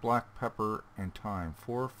 Salt, black pepper, and thyme.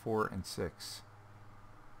 4, 4, and 6.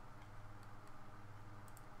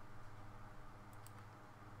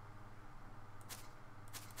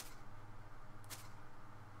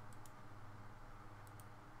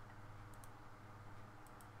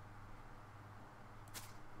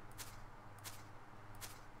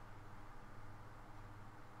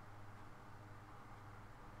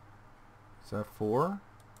 Is that 4?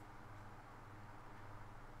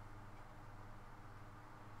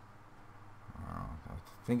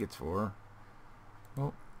 I think it's 4.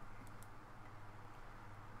 Oh.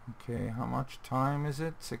 Okay, how much thyme is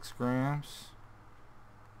it? 6 grams.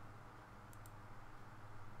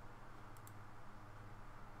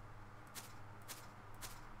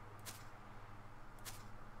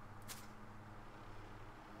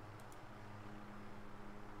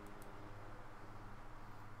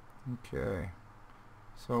 Okay,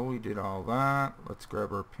 so we did all that. Let's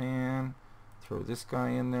grab our pan, throw this guy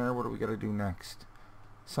in there. What do we got to do next?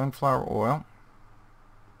 Sunflower oil,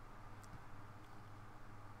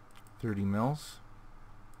 30 mils.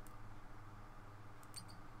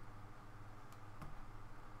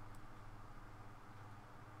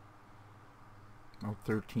 Oh,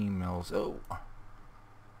 13 mils. Oh,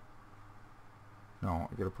 no,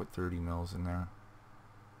 I gotta put 30 mils in there.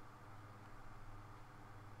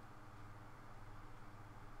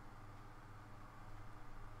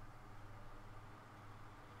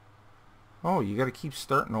 Oh, you got to keep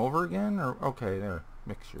starting over again? Or okay, there.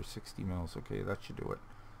 Mixture, 60 mils. Okay, that should do it.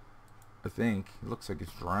 I think. It looks like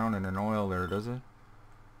it's drowning in oil there, does it?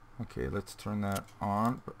 Okay, let's turn that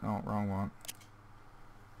on. No, wrong one.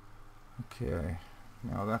 Okay,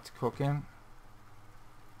 now that's cooking.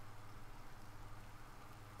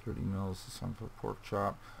 30 mils of some pork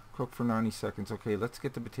chop. Cook for 90 seconds. Okay, let's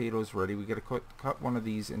get the potatoes ready. We got to cut one of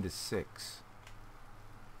these into 6.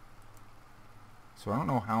 So I don't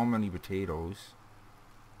know how many potatoes.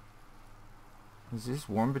 Is this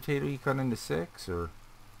one potato you cut into 6, or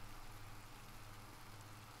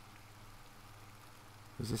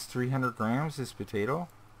is this 300 grams, this potato?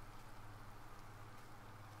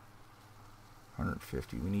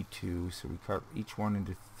 150. We need 2, so we cut each one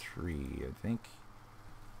into 3, I think.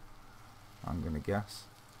 I'm gonna guess.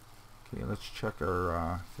 Okay, let's check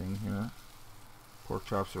our thing here. Pork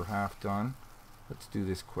chops are half done. Let's do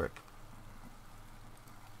this quick.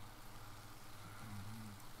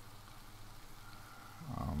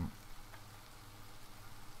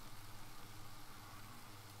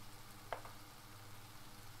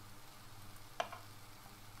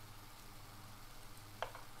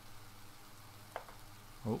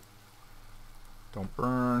 Oh, don't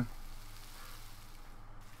burn.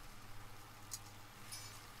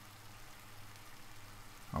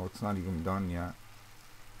 Oh, it's not even done yet.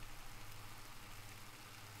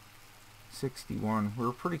 61.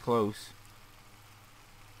 We're pretty close.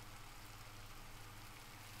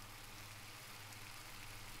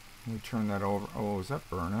 Let me turn that over. Oh, is that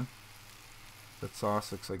burning? That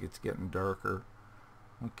sauce looks like it's getting darker.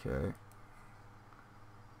 Okay.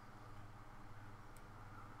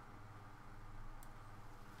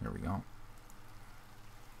 There we go.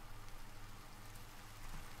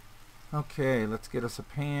 Okay, let's get us a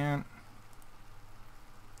pan.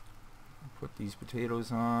 Put these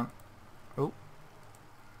potatoes on. Oh.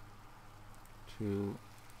 2,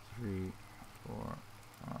 3, 4,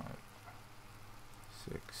 5,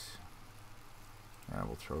 6. Yeah,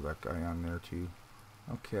 we'll throw that guy on there too.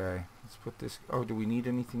 Okay, let's put this. Oh, do we need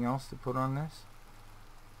anything else to put on this?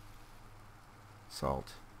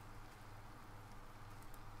 Salt.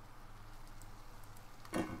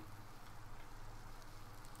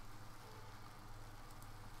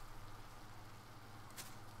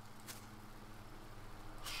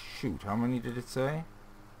 Shoot, how many did it say?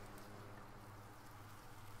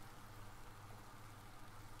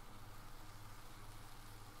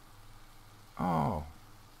 Oh.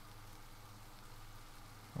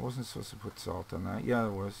 I wasn't supposed to put salt on that. Yeah,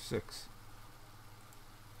 it was 6.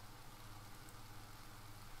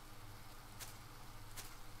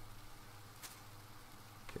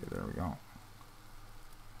 Okay, there we go.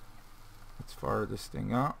 Let's fire this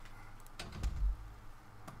thing up.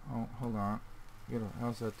 Oh, hold on.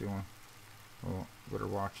 How's that doing? Oh, better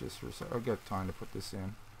watch this for a second. I'll get time to put this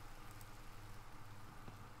in.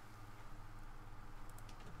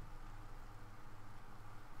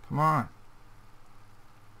 Come on.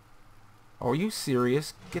 Oh, are you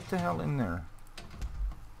serious? Get the hell in there.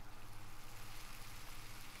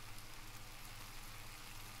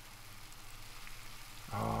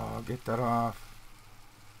 Get that off.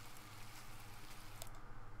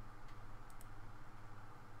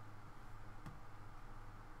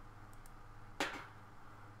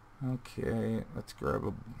 Okay, let's grab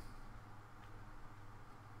a...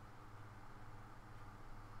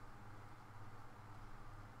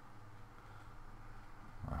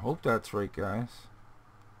 I hope that's right, guys.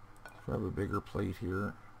 Let's grab a bigger plate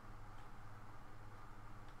here.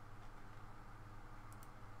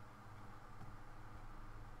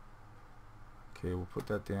 Okay, we'll put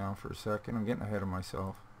that down for a second. I'm getting ahead of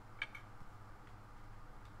myself.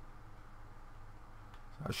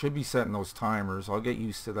 I should be setting those timers. I'll get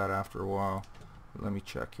used to that after a while. But let me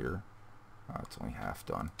check here. It's only half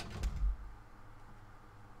done.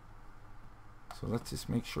 So let's just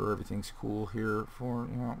make sure everything's cool here for,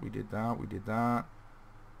 you know, we did that, we did that.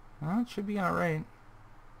 It should be alright.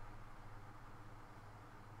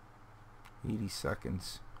 80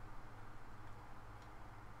 seconds.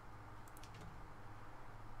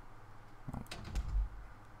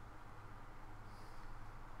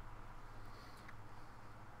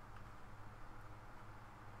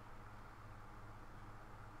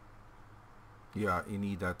 Yeah, you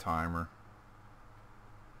need that timer.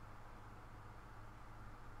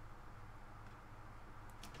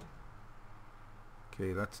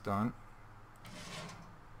 Okay, that's done.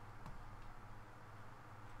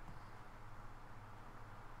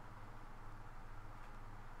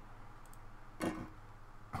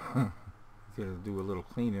 Gotta do a little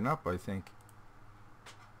cleaning up, I think.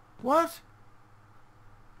 What?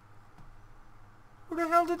 Where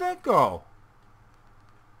the hell did that go?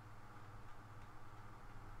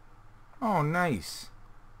 Oh, nice.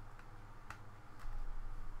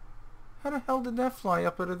 How the hell did that fly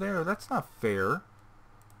up out of there? That's not fair.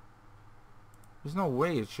 There's no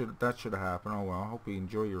way that should have happened. Oh well, hope you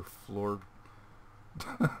enjoy your floor.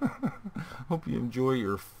 Hope you enjoy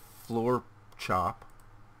your floor chop.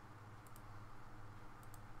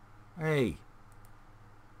 Hey.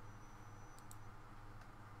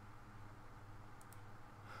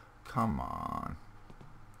 Come on.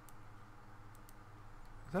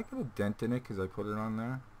 Is that got a dent in it because I put it on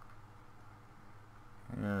there?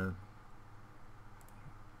 There.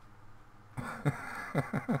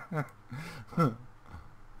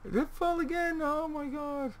 Did it fall again? Oh my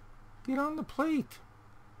god. Get on the plate.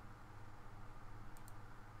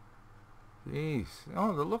 Jeez.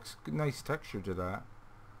 Oh, there looks nice texture to that.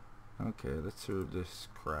 Okay, let's serve this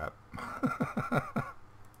crap.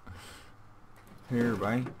 Here,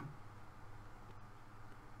 bye.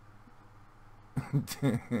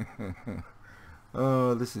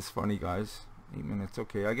 Oh, this is funny, guys. 8 minutes.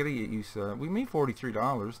 Okay, I gotta get used to that. We made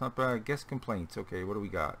 $43. Not bad. Guest complaints. Okay, what do we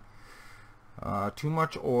got? Too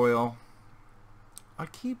much oil.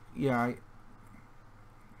 That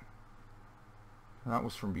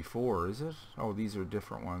was from before, is it? Oh, these are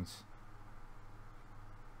different ones.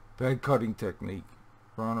 Bad cutting technique.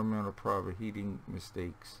 Wrong amount of proper heating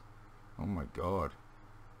mistakes. Oh my god.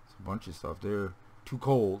 It's a bunch of stuff there. Too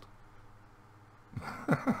cold.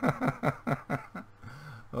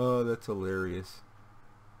 Oh, that's hilarious.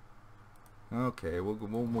 Okay, we'll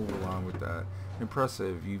move along with that.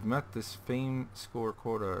 Impressive. You've met this fame score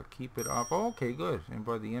quota. Keep it up. Oh, okay, good. And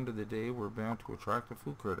by the end of the day, we're bound to attract a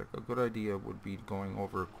food critic. A good idea would be going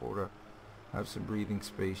over a quota. Have some breathing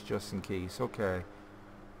space just in case. Okay.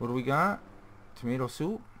 What do we got? Tomato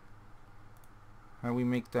soup? How do we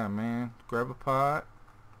make that, man? Grab a pot.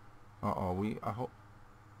 Uh-oh, I hope...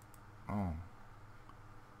 Oh.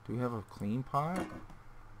 Do we have a clean pot?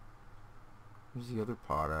 Where's the other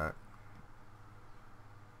pot at?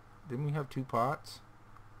 Didn't we have two pots?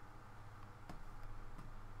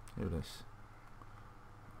 Here it is.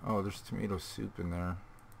 Oh, there's tomato soup in there.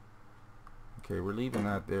 Okay, we're leaving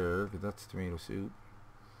that there because that's tomato soup.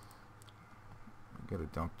 I gotta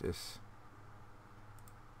dump this.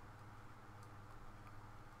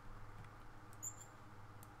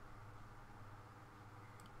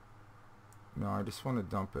 No, I just want to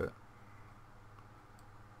dump it.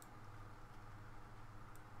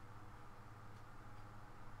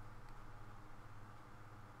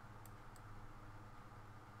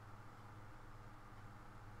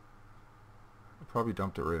 I probably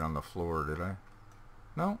dumped it right on the floor, did I?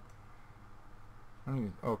 No? I don't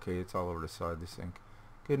even, okay, it's all over the side of the sink.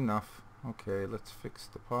 Good enough. Okay, let's fix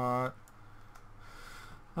the pot.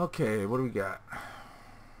 Okay, what do we got?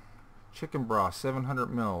 Chicken broth,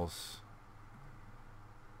 700 mils.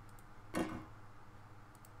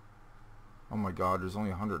 Oh my god, there's only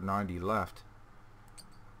 190 left.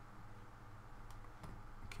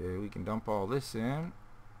 Okay, we can dump all this in.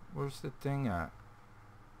 Where's the thing at?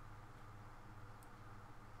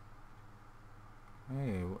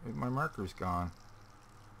 Hey, my marker's gone.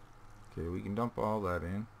 Okay, we can dump all that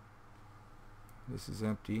in. This is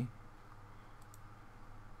empty.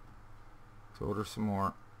 Let's order some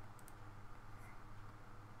more.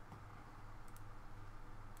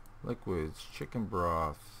 Liquids, chicken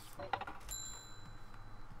broth.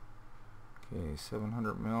 Okay,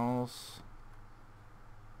 700 mils.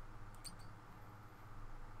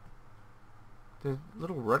 The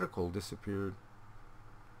little reticle disappeared.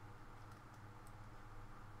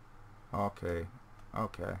 Okay,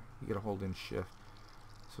 okay. You gotta hold in shift.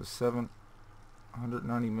 So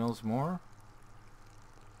 790 mils more.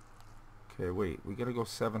 Okay, wait. We gotta go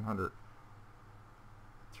 700.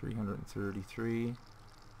 333.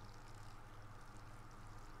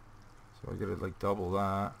 So I gotta like double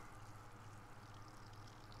that.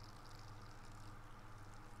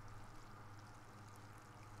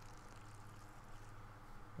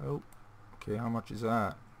 Oh, okay, how much is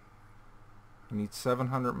that? I need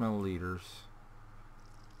 700 milliliters.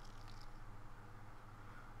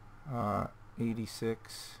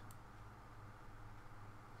 86.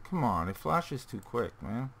 Come on, it flashes too quick,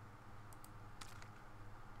 man.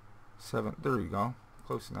 There you go.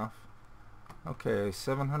 Close enough. Okay,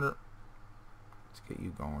 700. Let's get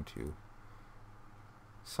you going too.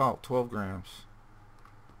 Salt, 12 grams.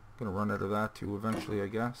 Gonna run out of that too eventually, I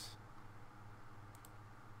guess.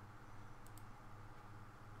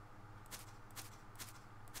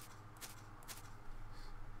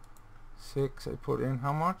 6 I put in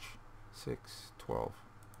how much? 6, 12.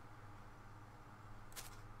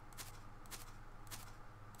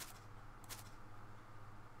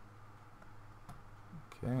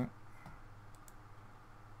 Okay.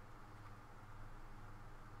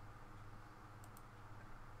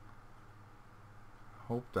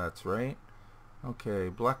 Hope that's right. Okay,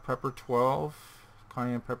 black pepper 12,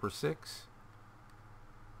 cayenne pepper 6.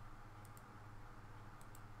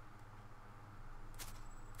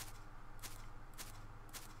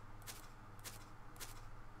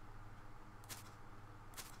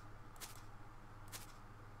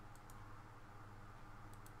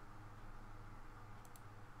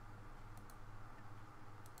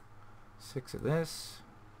 Six of this.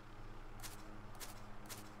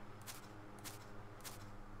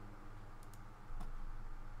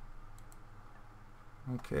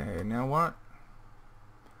 Okay, now what?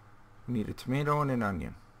 We need a tomato and an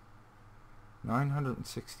onion.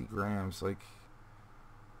 960 grams. Like,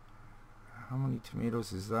 how many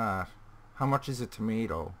tomatoes is that? How much is a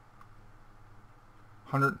tomato?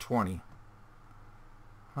 120.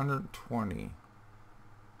 120.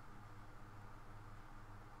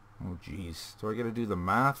 Oh geez, do I gotta do the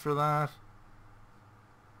math for that?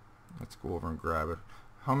 Let's go over and grab it.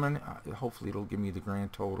 How many? Hopefully it'll give me the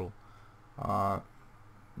grand total.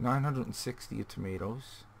 960 of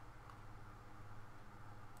tomatoes.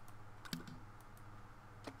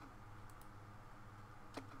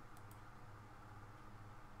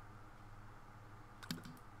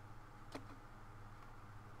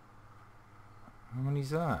 How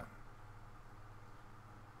many's that?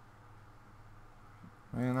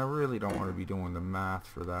 Man, I really don't want to be doing the math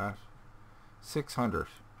for that. 600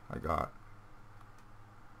 I got.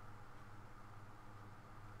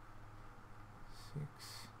 6,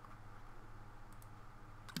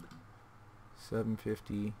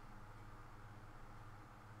 750.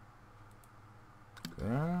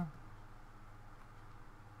 There.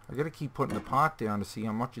 I gotta keep putting the pot down to see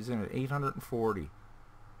how much is in it. 840.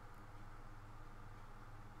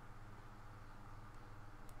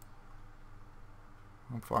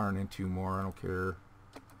 I'm firing in 2 more, I don't care.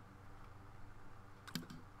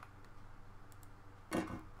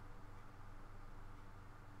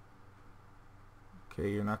 Okay,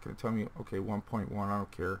 you're not going to tell me, okay, 1.1, I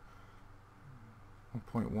don't care.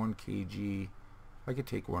 1.1 kg. I could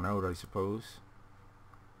take one out, I suppose.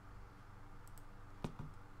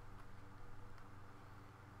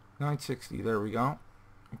 $9.60, there we go.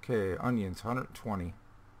 Okay, onions, 120.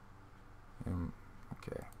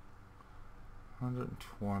 Okay.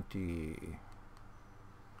 120.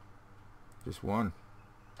 Just one.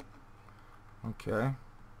 Okay.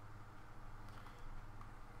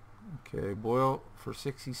 Okay, boil for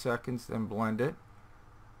 60 seconds, then blend it.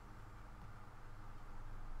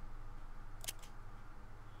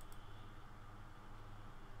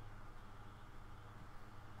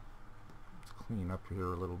 Let's clean up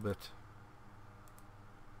here a little bit.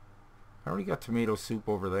 I already got tomato soup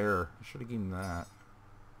over there. I should have given that.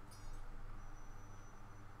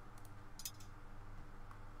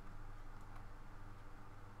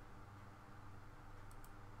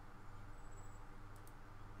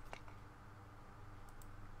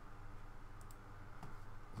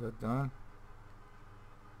 Is that done?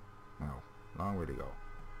 Long way to go.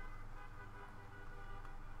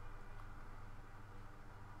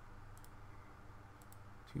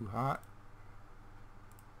 Too hot.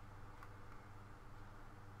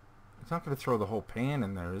 It's not going to throw the whole pan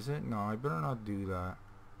in there, is it? No, I better not do that.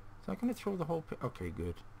 It's not going to throw the whole pan. Okay,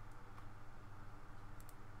 good.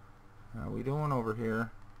 How we doing over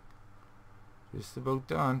here? Just about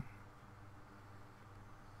done.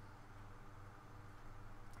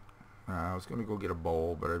 I was going to go get a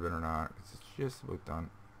bowl, but I better not, because it's just about done.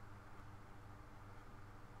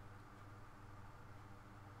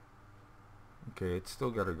 Okay, it's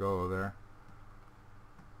still got to go there.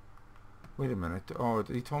 Wait a minute. Oh,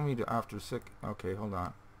 he told me to after 6. Okay, hold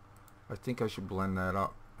on. I think I should blend that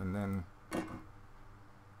up and then...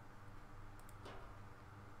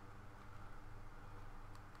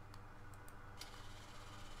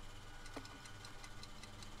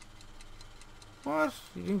 What?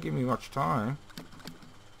 You didn't give me much time.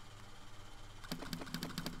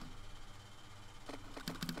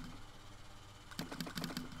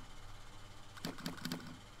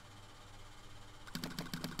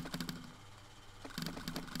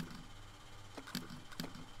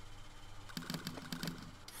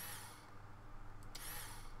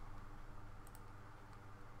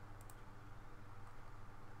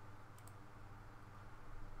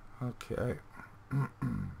 Okay.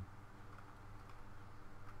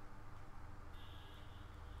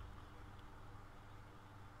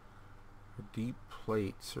 A deep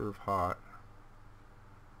plate, serve hot.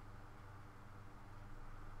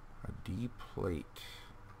 A deep plate.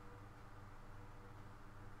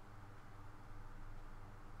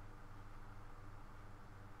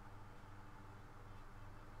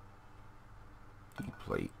 Deep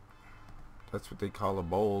plate. That's what they call a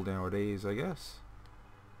bowl nowadays, I guess.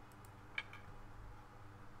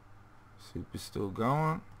 Soup is still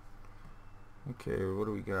going. Okay, what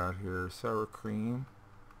do we got here? Sour cream.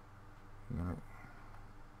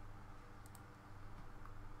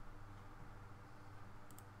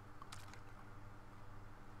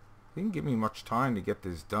 Didn't give me much time to get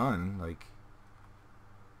this done. Like,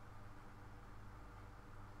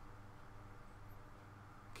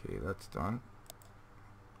 okay, that's done.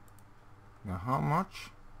 Now how much?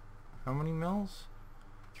 How many mils?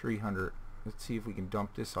 300. Let's see if we can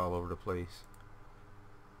dump this all over the place.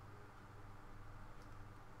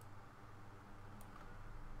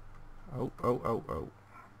 Oh, oh, oh, oh.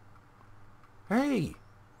 Hey!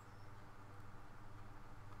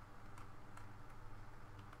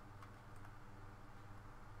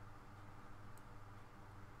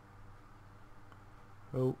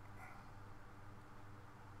 Oh.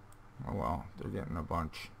 Oh well, they're getting a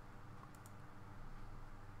bunch.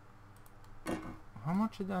 How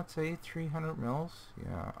much did that say? 300 mils?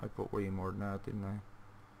 Yeah, I put way more than that, didn't I?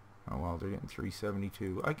 Oh well, they're getting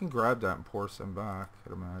 372. I can grab that and pour some back,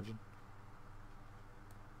 I'd imagine.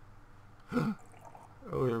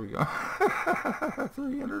 Oh, here we go.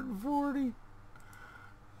 340.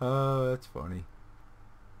 That's funny.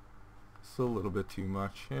 Still a little bit too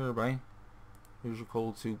much. Here, bye. Here's your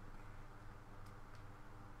cold soup.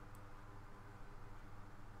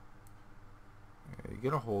 Yeah, you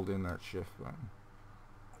gotta hold in that shift button.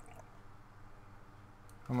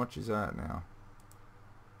 How much is that now?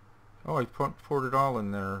 Oh, I poured it all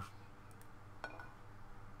in there.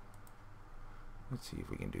 Let's see if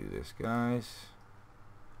we can do this, guys.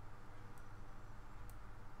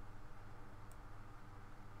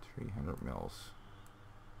 $300 mils.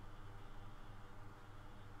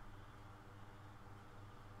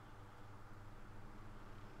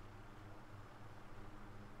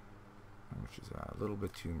 How much is that? A little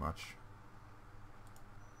bit too much.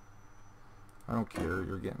 I don't care,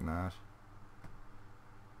 you're getting that.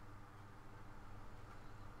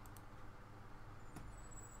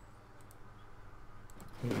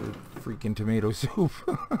 Here's your freaking tomato soup.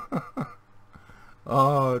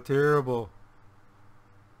 Oh, terrible.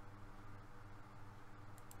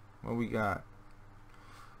 What we got?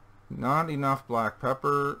 Not enough black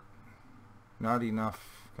pepper. Not enough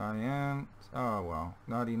cayenne. Oh well.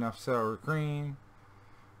 Not enough sour cream.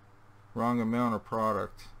 Wrong amount of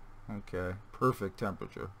product. Okay. Perfect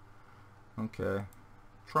temperature. Okay.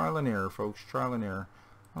 Trial and error, folks. Trial and error.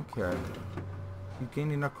 Okay. You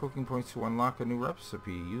gain enough cooking points to unlock a new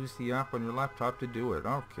recipe. Use the app on your laptop to do it.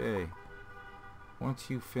 Okay.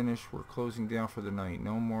 Once you finish, we're closing down for the night.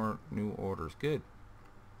 No more new orders. Good.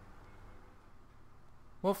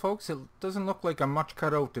 Well, folks, it doesn't look like I'm much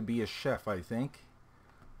cut out to be a chef, I think.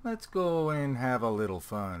 Let's go and have a little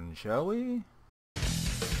fun, shall we?